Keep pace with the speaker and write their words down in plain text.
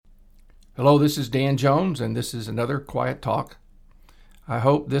Hello, this is Dan Jones, and this is another Quiet Talk. I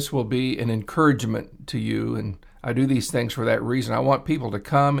hope this will be an encouragement to you, and I do these things for that reason. I want people to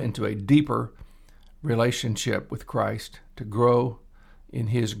come into a deeper relationship with Christ, to grow in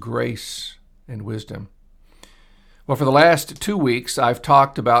His grace and wisdom. Well, for the last 2 weeks, I've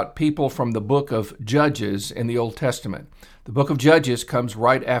talked about people from the book of Judges in the Old Testament. The book of Judges comes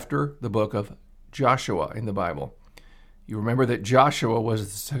right after the book of Joshua in the Bible. You remember that Joshua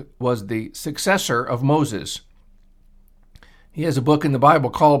was the successor of Moses. He has a book in the Bible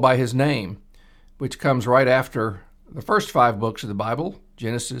called by his name, which comes right after the first 5 books of the Bible,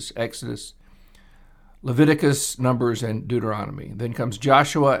 Genesis, Exodus, Leviticus, Numbers, and Deuteronomy. Then comes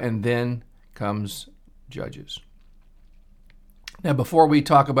Joshua, and then comes Judges. Now, before we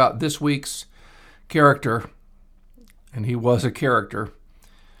talk about this week's character, and he was a character,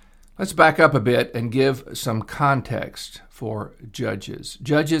 let's back up a bit and give some context for Judges.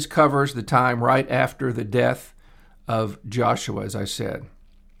 Judges covers the time right after the death of Joshua, as I said.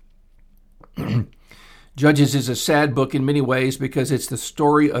 Judges is a sad book in many ways because it's the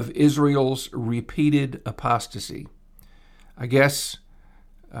story of Israel's repeated apostasy. I guess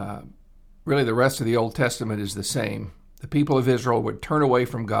really the rest of the Old Testament is the same. The people of Israel would turn away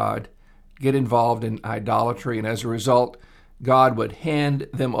from God, get involved in idolatry, and as a result, God would hand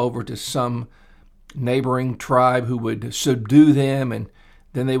them over to some neighboring tribe who would subdue them, and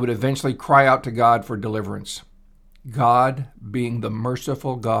then they would eventually cry out to God for deliverance. God, being the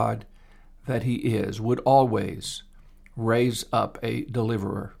merciful God that He is, would always raise up a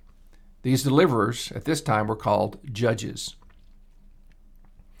deliverer. These deliverers at this time were called judges.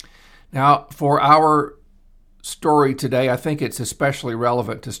 Now, for our story today, I think it's especially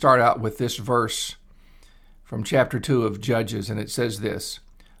relevant to start out with this verse from chapter 2 of Judges, and it says this: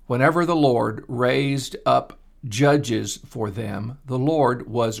 "Whenever the Lord raised up judges for them, the Lord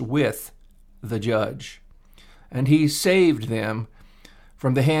was with the judge, and He saved them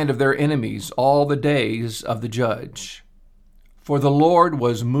from the hand of their enemies all the days of the judge. For the Lord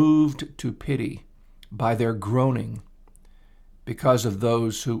was moved to pity by their groaning because of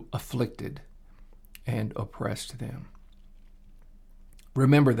those who afflicted and oppressed them."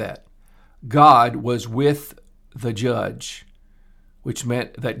 Remember that. God was with the judge, which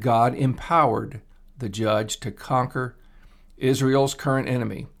meant that God empowered the judge to conquer Israel's current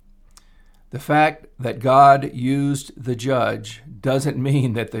enemy. The fact that God used the judge doesn't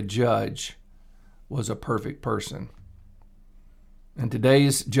mean that the judge was a perfect person. And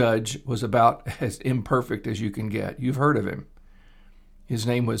today's judge was about as imperfect as you can get. You've heard of him. His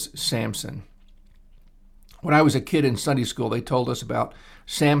name was Samson. When I was a kid in Sunday school, they told us about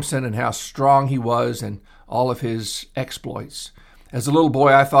Samson and how strong he was and all of his exploits. As a little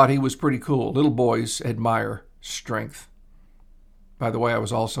boy, I thought he was pretty cool. Little boys admire strength. By the way, I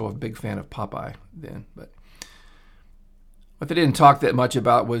was also a big fan of Popeye then. But what they didn't talk that much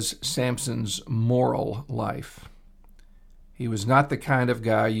about was Samson's moral life. He was not the kind of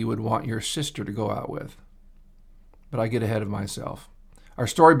guy you would want your sister to go out with. But I get ahead of myself. Our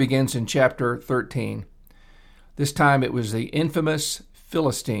story begins in chapter 13. This time it was the infamous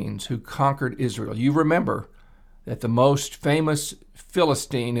Philistines who conquered Israel. You remember that the most famous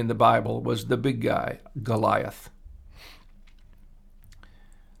Philistine in the Bible was the big guy, Goliath.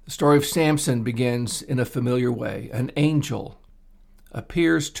 The story of Samson begins in a familiar way. An angel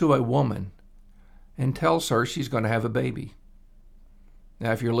appears to a woman and tells her she's going to have a baby.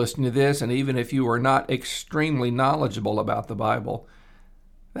 Now, if you're listening to this, and even if you are not extremely knowledgeable about the Bible,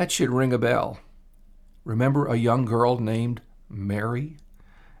 that should ring a bell. Remember a young girl named Mary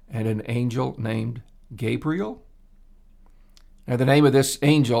and an angel named Gabriel? Now, the name of this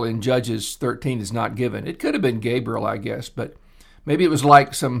angel in Judges 13 is not given. It could have been Gabriel, I guess, but maybe it was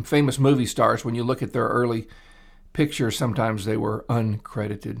like some famous movie stars. When you look at their early pictures, sometimes they were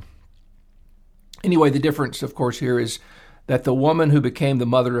uncredited. Anyway, the difference, of course, here is that the woman who became the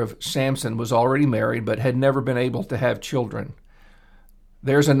mother of Samson was already married but had never been able to have children.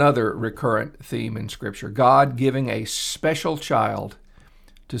 There's another recurrent theme in Scripture: God giving a special child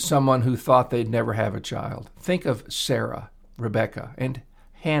to someone who thought they'd never have a child. Think of Sarah, Rebecca, and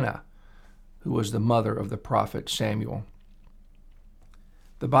Hannah, who was the mother of the prophet Samuel.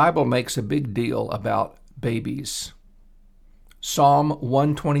 The Bible makes a big deal about babies. Psalm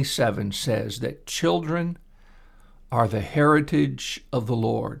 127 says that children are the heritage of the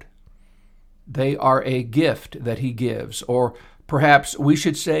Lord. They are a gift that He gives, or perhaps we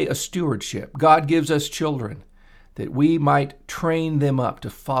should say a stewardship. God gives us children that we might train them up to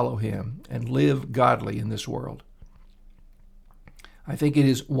follow Him and live godly in this world. I think it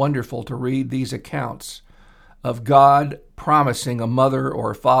is wonderful to read these accounts of God promising a mother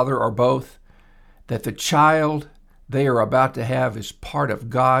or a father or both that the child they are about to have is part of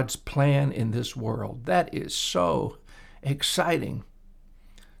God's plan in this world. That is so exciting.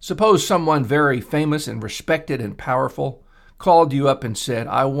 Suppose someone very famous and respected and powerful called you up and said,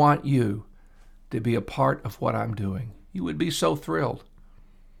 "I want you to be a part of what I'm doing." You would be so thrilled.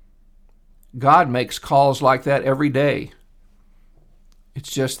 God makes calls like that every day.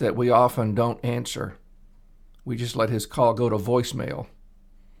 It's just that we often don't answer. We just let his call go to voicemail.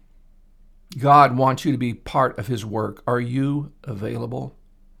 God wants you to be part of his work. Are you available?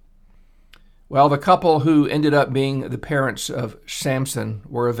 Well, the couple who ended up being the parents of Samson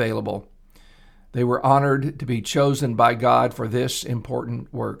were available. They were honored to be chosen by God for this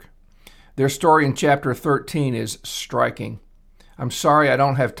important work. Their story in chapter 13 is striking. I'm sorry I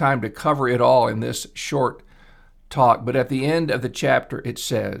don't have time to cover it all in this short talk, but at the end of the chapter it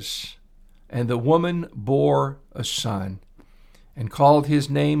says, "And the woman bore a son, and called his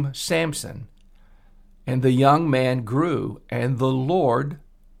name Samson. And the young man grew, and the Lord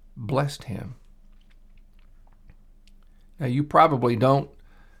blessed him." Now you probably know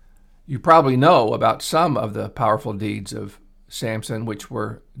about some of the powerful deeds of Samson which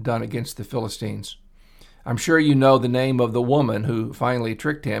were done against the Philistines. I'm sure you know the name of the woman who finally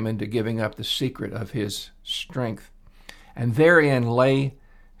tricked him into giving up the secret of his strength. And therein lay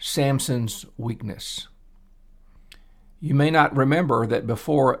Samson's weakness. You may not remember that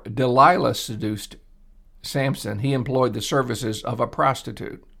before Delilah seduced Samson, he employed the services of a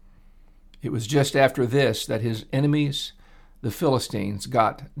prostitute. It was just after this that his enemies, the Philistines,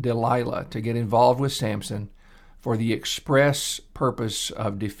 got Delilah to get involved with Samson for the express purpose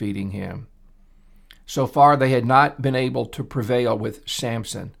of defeating him. So far, they had not been able to prevail with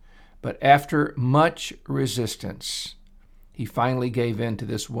Samson, but after much resistance, he finally gave in to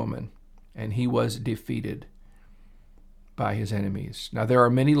this woman, and he was defeated by his enemies. Now, there are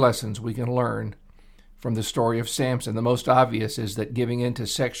many lessons we can learn from the story of Samson. The most obvious is that giving in to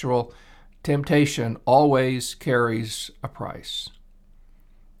sexual temptation always carries a price.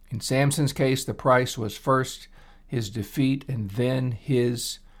 In Samson's case, the price was first his defeat and then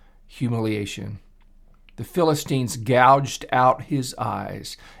his humiliation. The Philistines gouged out his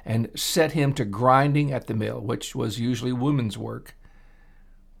eyes and set him to grinding at the mill, which was usually women's work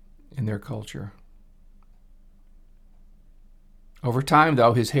in their culture. Over time,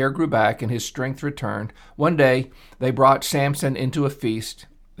 though, his hair grew back and his strength returned. One day, they brought Samson into a feast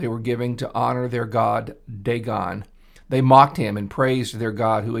they were giving to honor their god Dagon. They mocked him and praised their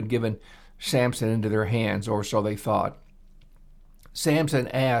god who had given Samson into their hands, or so they thought. Samson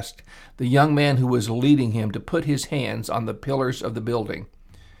asked the young man who was leading him to put his hands on the pillars of the building.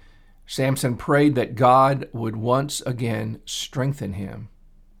 Samson prayed that God would once again strengthen him.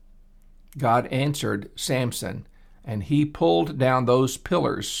 God answered Samson, and he pulled down those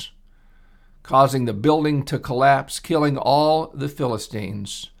pillars, causing the building to collapse, killing all the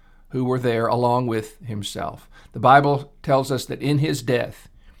Philistines who were there along with himself. The Bible tells us that in his death,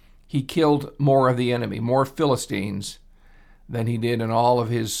 he killed more of the enemy, more Philistines, than he did in all of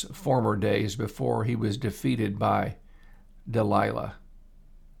his former days before he was defeated by Delilah.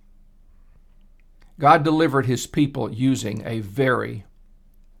 God delivered his people using a very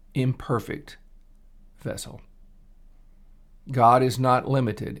imperfect vessel. God is not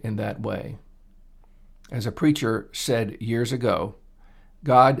limited in that way. As a preacher said years ago,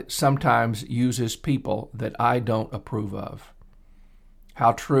 God sometimes uses people that I don't approve of.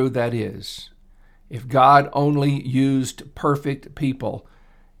 How true that is. If God only used perfect people,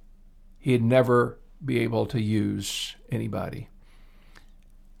 he'd never be able to use anybody.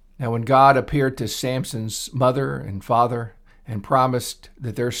 Now, when God appeared to Samson's mother and father and promised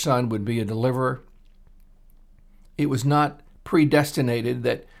that their son would be a deliverer, it was not predestinated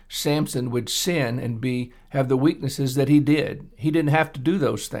that Samson would sin and have the weaknesses that he did. He didn't have to do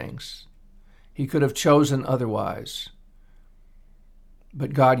those things. He could have chosen otherwise.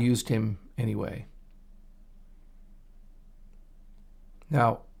 But God used him anyway.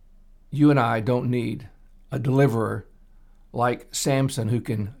 Now, you and I don't need a deliverer like Samson who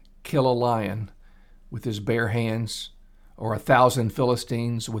can kill a lion with his bare hands or 1,000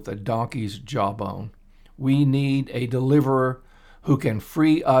 Philistines with a donkey's jawbone. We need a deliverer who can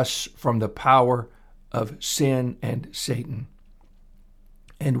free us from the power of sin and Satan.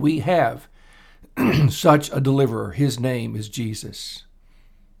 And we have such a deliverer. His name is Jesus.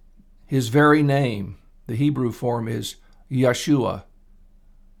 His very name, the Hebrew form, is Yeshua,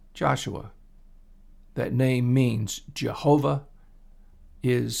 Joshua. That name means Jehovah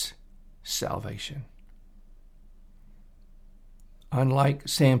is salvation. Unlike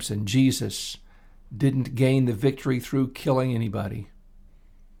Samson, Jesus didn't gain the victory through killing anybody.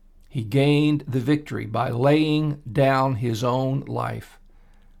 He gained the victory by laying down his own life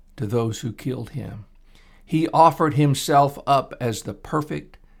to those who killed him. He offered himself up as the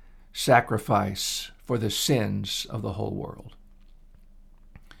perfect sacrifice for the sins of the whole world.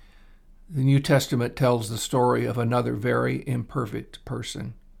 The New Testament tells the story of another very imperfect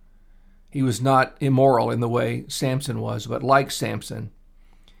person. He was not immoral in the way Samson was, but like Samson,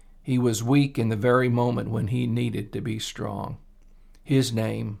 he was weak in the very moment when he needed to be strong. His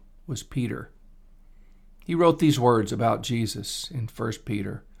name was Peter. He wrote these words about Jesus in 1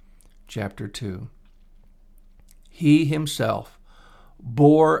 Peter chapter 2. He himself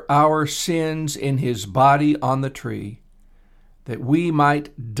bore our sins in his body on the tree, that we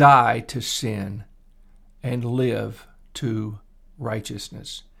might die to sin and live to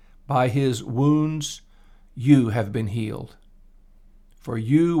righteousness. By his wounds you have been healed. For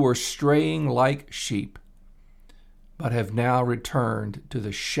you were straying like sheep, but have now returned to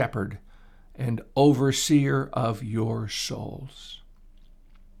the shepherd and overseer of your souls.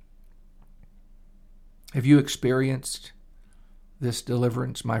 Have you experienced this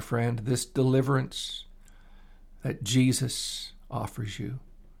deliverance, my friend? This deliverance that Jesus offers you?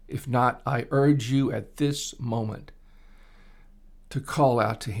 If not, I urge you at this moment to call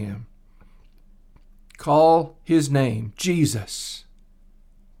out to him. Call his name, Jesus.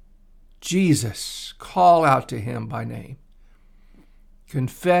 Jesus. Call out to him by name.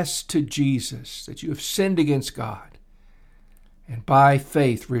 Confess to Jesus that you have sinned against God, and by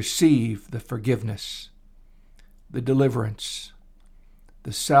faith receive the forgiveness, the deliverance,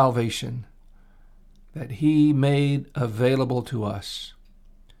 the salvation that he made available to us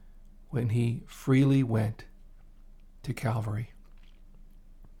when he freely went to Calvary.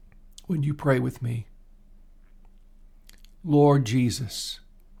 Would you pray with me? Lord Jesus,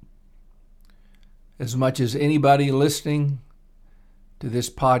 as much as anybody listening to this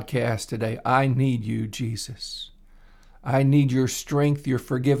podcast today, I need you, Jesus. I need your strength, your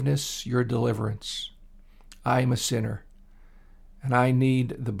forgiveness, your deliverance. I am a sinner, and I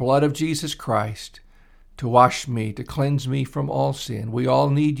need the blood of Jesus Christ to wash me, to cleanse me from all sin. We all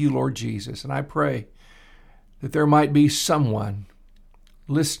need you, Lord Jesus, and I pray that there might be someone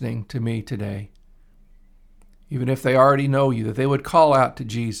listening to me today, even if they already know you, that they would call out to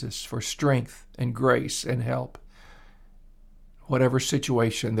Jesus for strength and grace and help, whatever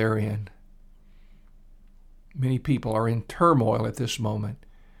situation they're in. Many people are in turmoil at this moment.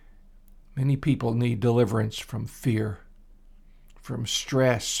 Many people need deliverance from fear, from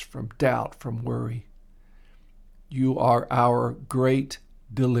stress, from doubt, from worry. You are our great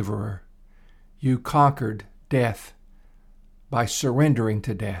deliverer. You conquered death by surrendering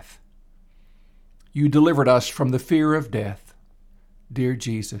to death. You delivered us from the fear of death. Dear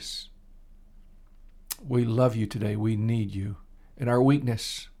Jesus, we love you today. We need you. In our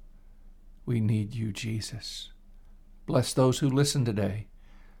weakness, we need you, Jesus. Bless those who listen today.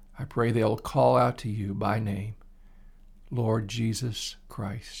 I pray they'll call out to you by name, Lord Jesus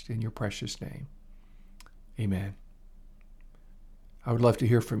Christ, in your precious name. Amen. I would love to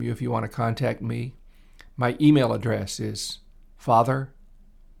hear from you if you want to contact me. My email address is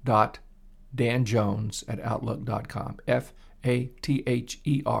father.danjones@outlook.com.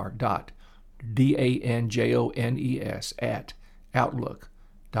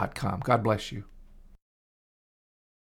 father.danjones@outlook.com. God bless you.